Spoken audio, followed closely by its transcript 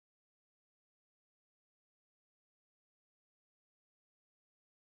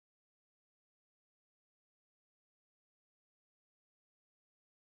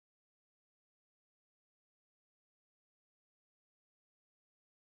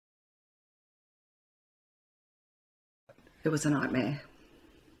It was a nightmare.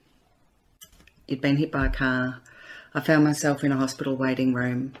 You'd been hit by a car. I found myself in a hospital waiting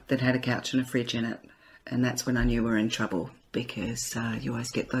room that had a couch and a fridge in it. And that's when I knew we were in trouble, because you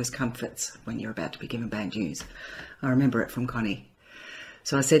always get those comforts when you're about to be given bad news. I remember it from Connie.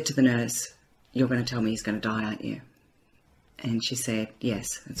 So I said to the nurse, "You're going to tell me he's going to die, aren't you?" And she said,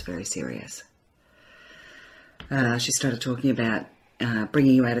 "Yes, it's very serious." She started talking about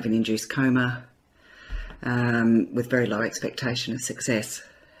bringing you out of an induced coma with very low expectation of success.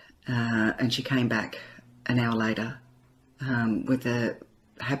 And she came back an hour later with a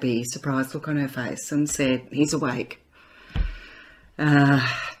happy, surprised look on her face and said, "He's awake."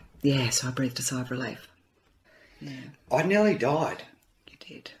 Yeah, so I breathed a sigh of relief. Yeah. I nearly died. You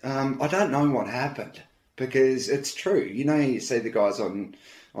did. I don't know what happened, because it's true. You know, you see the guys on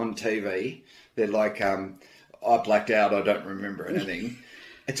TV, they're like, "I blacked out, I don't remember anything."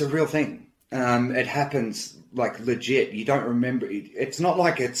 It's a real thing. It happens, like, legit. You don't remember. It's not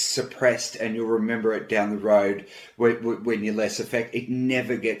like it's suppressed and you'll remember it down the road when you're less affected. It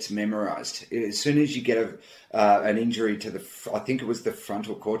never gets memorized. As soon as you get an injury to I think it was the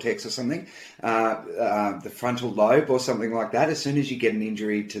frontal cortex or something, the frontal lobe or something like that, as soon as you get an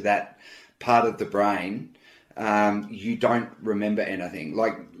injury to that part of the brain, you don't remember anything.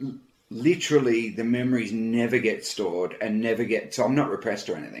 Like, literally, the memories never get stored and never get... So I'm not repressed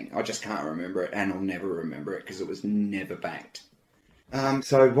or anything. I just can't remember it, and I'll never remember it because it was never banked.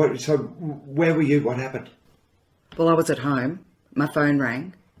 So where were you? What happened? Well, I was at home. My phone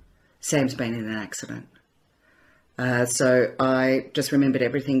rang. Sam's been in an accident. So I just remembered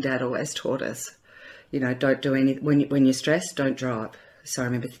everything Dad always taught us. You know, don't do anything... When you're stressed, don't drive. So I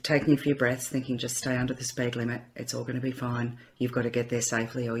remember taking a few breaths, thinking, just stay under the speed limit. It's all going to be fine. You've got to get there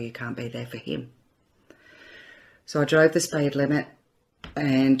safely or you can't be there for him. So I drove the speed limit,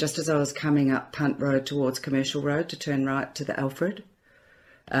 and just as I was coming up Punt Road towards Commercial Road to turn right to the Alfred,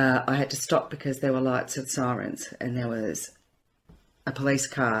 I had to stop because there were lights and sirens, and there was a police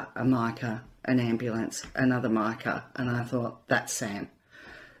car, a mica, an ambulance, another mica, and I thought, that's Sam.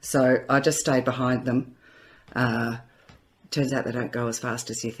 So I just stayed behind them. Turns out they don't go as fast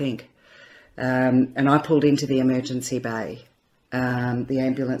as you think. And I pulled into the emergency bay. The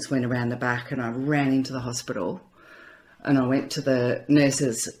ambulance went around the back and I ran into the hospital. And I went to the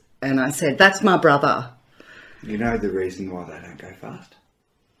nurses and I said, "That's my brother." You know the reason why they don't go fast?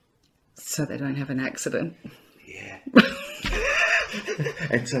 So they don't have an accident. Yeah.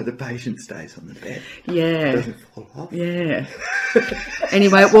 And so the patient stays on the bed. Yeah. Doesn't fall off. Yeah.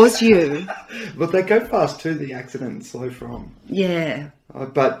 Anyway, it was you. But they go fast too, the accident, slow from. Yeah.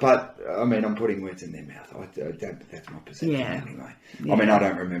 But I mean, I'm putting words in their mouth. That's my perception anyway. Yeah. I mean, I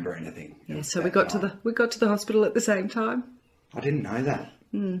don't remember anything. Yeah. So we got to the hospital at the same time. I didn't know that.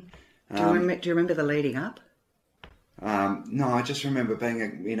 Mm. Do you remember the leading up? No, I just remember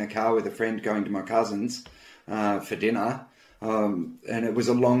being in a car with a friend going to my cousin's for dinner. And it was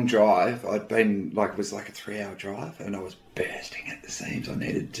a long drive. I'd been it was like a 3-hour drive, and I was bursting at the seams. I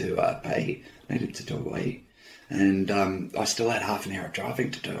needed to needed to do a wee, and I still had half an hour of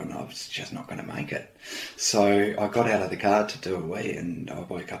driving to do, and I was just not going to make it. So I got out of the car to do a wee, and I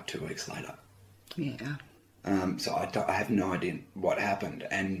woke up 2 weeks later. Yeah. So I have no idea what happened,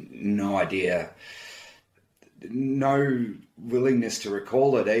 and no willingness to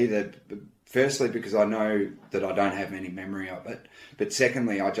recall it either. Firstly, because I know that I don't have any memory of it. But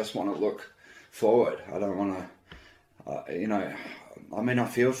secondly, I just want to look forward. I don't want to, I mean, I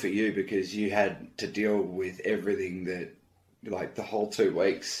feel for you because you had to deal with everything that, like the whole 2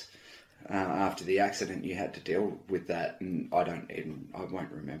 weeks after the accident, you had to deal with that. And I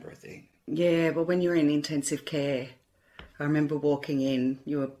won't remember a thing. Yeah, well, when you were in intensive care, I remember walking in,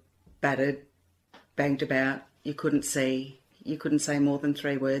 you were battered, banged about, you couldn't see. You couldn't say more than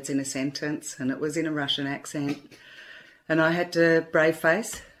 3 words in a sentence, and it was in a Russian accent. And I had to brave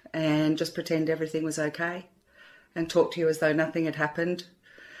face and just pretend everything was okay and talk to you as though nothing had happened.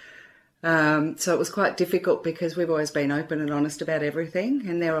 So it was quite difficult because we've always been open and honest about everything.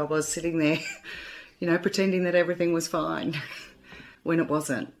 And there I was sitting there, pretending that everything was fine when it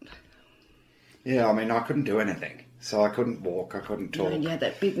wasn't. Yeah, I mean, I couldn't do anything. So I couldn't walk, I couldn't talk. You had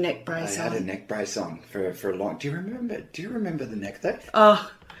that big neck brace on. I had a neck brace on for a long... Do you remember the neck thief?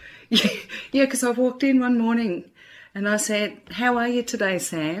 Oh, yeah, because I walked in one morning and I said, "How are you today,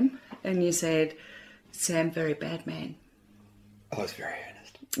 Sam?" And you said, "Sam, very bad man." I was very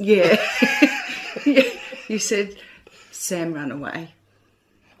earnest. Yeah. Yeah. You said, "Sam ran away."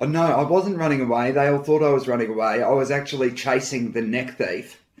 Oh, no, I wasn't running away. They all thought I was running away. I was actually chasing the neck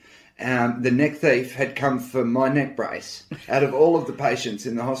thief. The neck thief had come for my neck brace out of all of the patients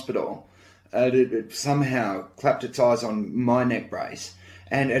in the hospital. it somehow clapped its eyes on my neck brace,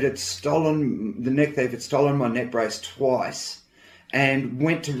 and it had stolen, the neck thief had stolen my neck brace twice and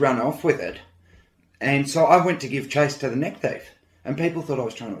went to run off with it. And so I went to give chase to the neck thief, and people thought I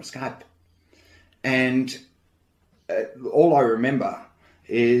was trying to escape. And all I remember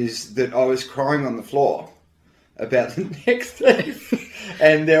is that I was crying on the floor about the neck thief,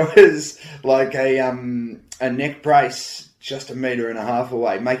 and there was like a neck brace just 1.5 meters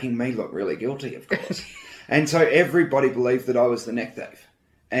away, making me look really guilty, of course. And so everybody believed that I was the neck thief,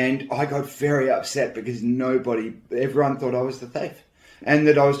 and I got very upset because everyone thought I was the thief, and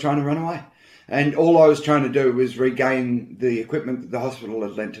that I was trying to run away. And all I was trying to do was regain the equipment that the hospital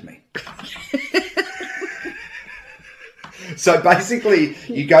had lent to me. So basically,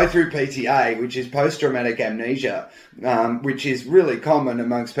 you go through PTA, which is post-traumatic amnesia, which is really common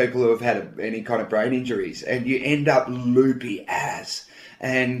amongst people who have had any kind of brain injuries, and you end up loopy as.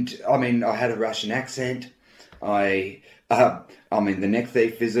 And I mean, I had a Russian accent. The neck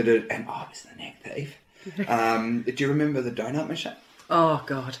thief visited, and I was the neck thief. Do you remember the donut machine? Oh,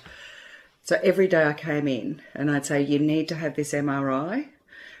 God. So every day I came in and I'd say, you need to have this MRI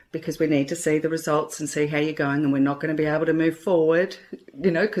because we need to see the results and see how you're going, and we're not going to be able to move forward,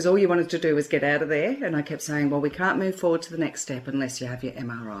 because all you wanted to do was get out of there. And I kept saying, well, we can't move forward to the next step unless you have your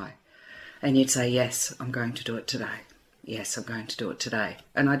MRI. And you'd say, yes, I'm going to do it today. Yes, I'm going to do it today.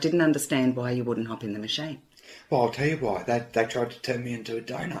 And I didn't understand why you wouldn't hop in the machine. Well, I'll tell you why. They tried to turn me into a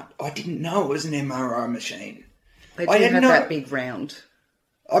donut. I didn't know it was an MRI machine. They do have that big round.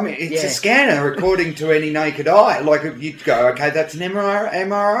 I mean, it's a scanner according to any naked eye. Like, you'd go, okay, that's an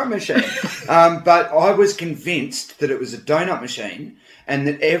MRI machine. But I was convinced that it was a donut machine, and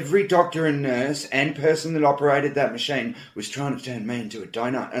that every doctor and nurse and person that operated that machine was trying to turn me into a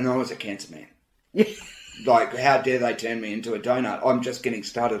donut, and I was a cancer man. Yeah. Like, how dare they turn me into a donut? I'm just getting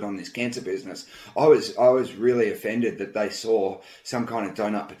started on this cancer business. I was really offended that they saw some kind of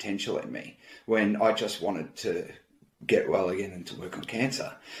donut potential in me when I just wanted to get well again and to work on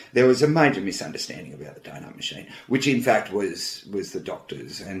cancer. There was a major misunderstanding about the donut machine, which in fact was the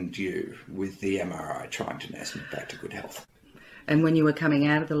doctors and you with the MRI trying to nurse me back to good health. And when you were coming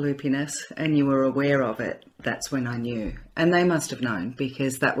out of the loopiness and you were aware of it, that's when I knew. And they must have known,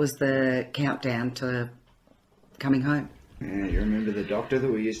 because that was the countdown to coming home. Yeah, you remember the doctor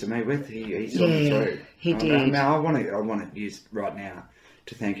that we used to meet with? He saw me through. He did. Now I want to use right now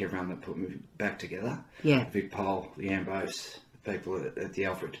to thank everyone that put me back together. Yeah. Vic Pole, the Ambos, the people at the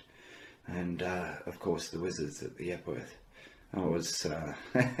Alfred, and of course the wizards at the Epworth. I was, I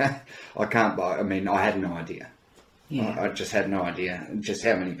had no idea. Yeah. I just had no idea just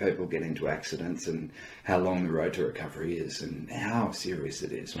how many people get into accidents and how long the road to recovery is and how serious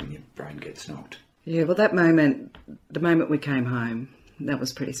it is when your brain gets knocked. Yeah, well, that moment, the moment we came home, that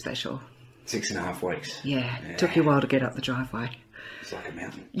was pretty special. 6.5 weeks. Yeah. It took you a while to get up the driveway. It's like a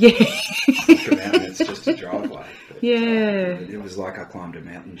mountain. Yeah. It's like a mountain, it's just a driveway. But, yeah. It was like I climbed a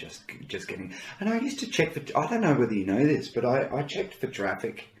mountain just getting... And I used to check for... I don't know whether you know this, but I checked for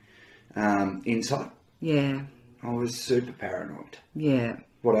traffic inside. Yeah. I was super paranoid. Yeah.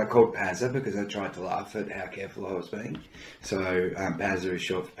 What I called PASA, because I tried to laugh at how careful I was being. So PASA is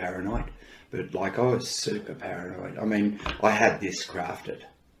short for paranoid. But like, I was super paranoid. I mean, I had this crafted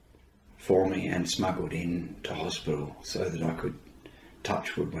for me and smuggled in to hospital so that I could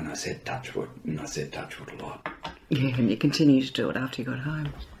touch wood when I said touch wood, and I said touch wood a lot. Yeah, and you continued to do it after you got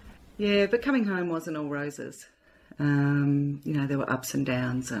home. Yeah, but coming home wasn't all roses. There were ups and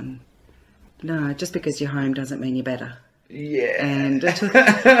downs, and no, just because you're home doesn't mean you're better. Yeah. And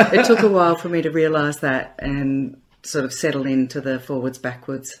it took a while for me to realise that and sort of settle into the forwards,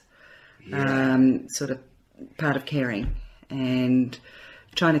 backwards, sort of part of caring, and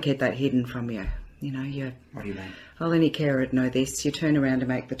trying to keep that hidden from you. What do you mean? Well, any carer would know this. You turn around to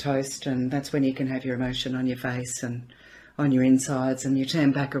make the toast, and that's when you can have your emotion on your face and on your insides, and you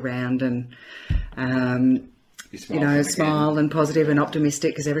turn back around and, smile and positive and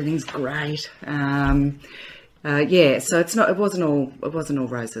optimistic because everything's great. So it wasn't all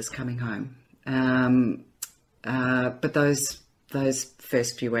roses coming home. But those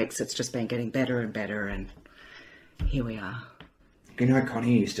first few weeks, it's just been getting better and better, and here we are.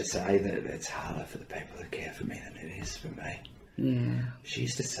 Connie used to say that it's harder for the people who care for me than it is for me. Yeah. She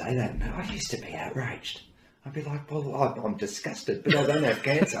used to say that, and I used to be outraged. I'd be like, well, I'm disgusted, but I don't have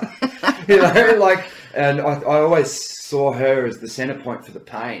cancer. And I always saw her as the centre point for the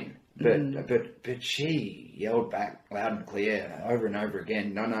pain. But she yelled back loud and clear over and over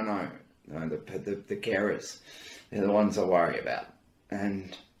again, no, the carers, they're the ones I worry about.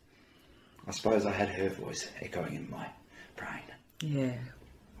 And I suppose I had her voice echoing in my brain. Yeah.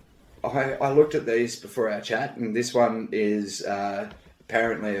 I looked at these before our chat, and this one is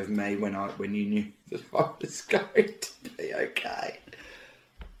apparently of me when you knew that I was going to be okay.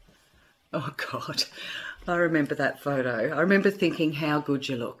 Oh, God. I remember that photo. I remember thinking how good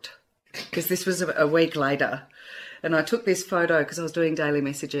you looked, because this was a week later. And I took this photo because I was doing daily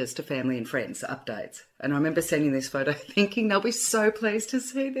messages to family and friends, updates. And I remember sending this photo thinking they'll be so pleased to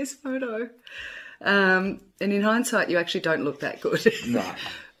see this photo. And in hindsight, you actually don't look that good. No.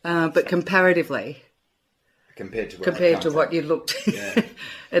 But comparatively, Compared to what you looked yeah.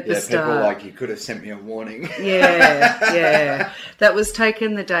 at the start. People like, you could have sent me a warning. Yeah. That was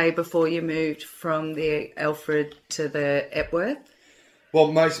taken the day before you moved from the Alfred to the Epworth.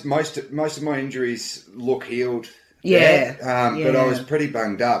 Well, most of my injuries look healed. Yeah. But I was pretty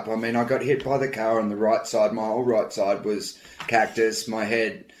bunged up. I mean, I got hit by the car on the right side. My whole right side was cactus. My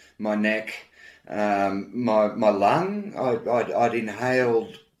head, my neck, my lung. I'd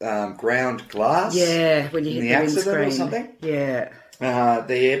inhaled ground glass. Yeah, when you hit the accident windscreen or something. Yeah.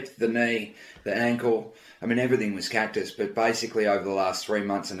 The hip, the knee, the ankle. I mean, everything was cactus. But basically, over the last 3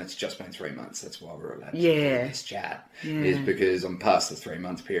 months, and it's just been 3 months. That's why we're allowed to do this chat. Yeah. Is because I'm past the 3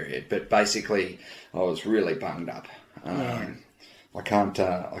 month period. But basically, I was really bunged up. I can't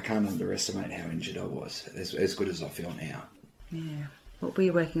underestimate how injured I was. As good as I feel now. Yeah. What were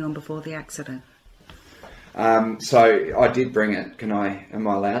you working on before the accident? So I did bring it. Am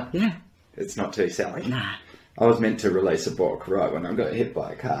I allowed? Yeah. It's not too silly. Nah. I was meant to release a book right when I got hit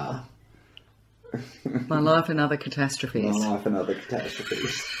by a car. My Life and Other Catastrophes. My Life and Other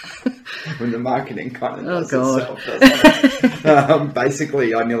Catastrophes. When the marketing kind of does itself, doesn't it?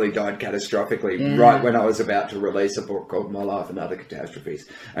 Basically, I nearly died catastrophically right when I was about to release a book called My Life and Other Catastrophes.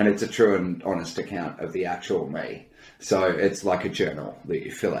 And it's a true and honest account of the actual me. So it's like a journal that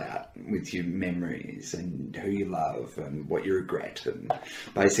you fill out with your memories and who you love and what you regret. And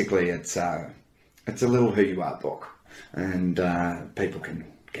basically, it's a little who you are book. And people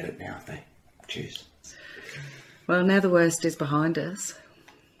can get it now if they choose. Well, now the worst is behind us.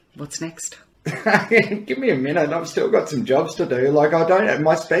 What's next? Give me a minute. I've still got some jobs to do. Like,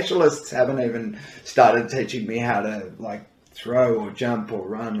 my specialists haven't even started teaching me how to, like, throw or jump or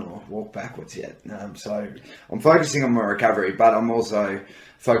run or walk backwards yet. So I'm focusing on my recovery, but I'm also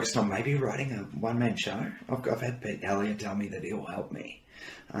focused on maybe writing a one-man show. I've had Pete Elliott tell me that he'll help me.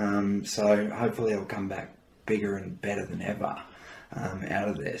 So hopefully I'll come back bigger and better than ever out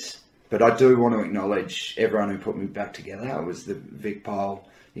of this. But I do want to acknowledge everyone who put me back together. It was the Vic Pole,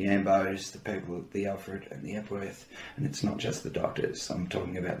 the Ambos, the people at the Alfred and the Epworth. And it's not just the doctors. I'm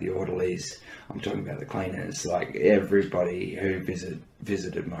talking about the orderlies. I'm talking about the cleaners. Like, everybody who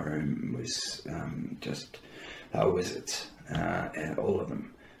visited my room was they were wizards, all of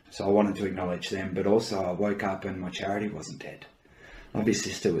them. So I wanted to acknowledge them. But also I woke up and my charity wasn't dead. My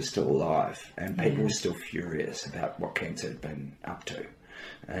sister was still alive, and people were still furious about what cancer had been up to.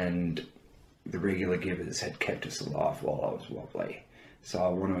 And the regular givers had kept us alive while I was wobbly. So I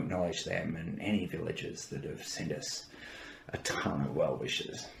want to acknowledge them and any villagers that have sent us a ton of well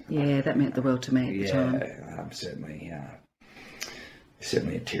wishes. Yeah, that meant the world to me at the time. Certainly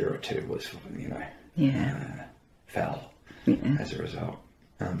a tear or two was, fell as a result.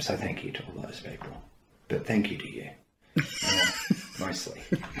 So thank you to all those people. But thank you to you. Mostly,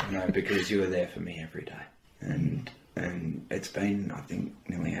 because you were there for me every day, and it's been, I think,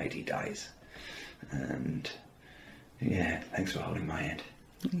 nearly 80 days, and thanks for holding my hand.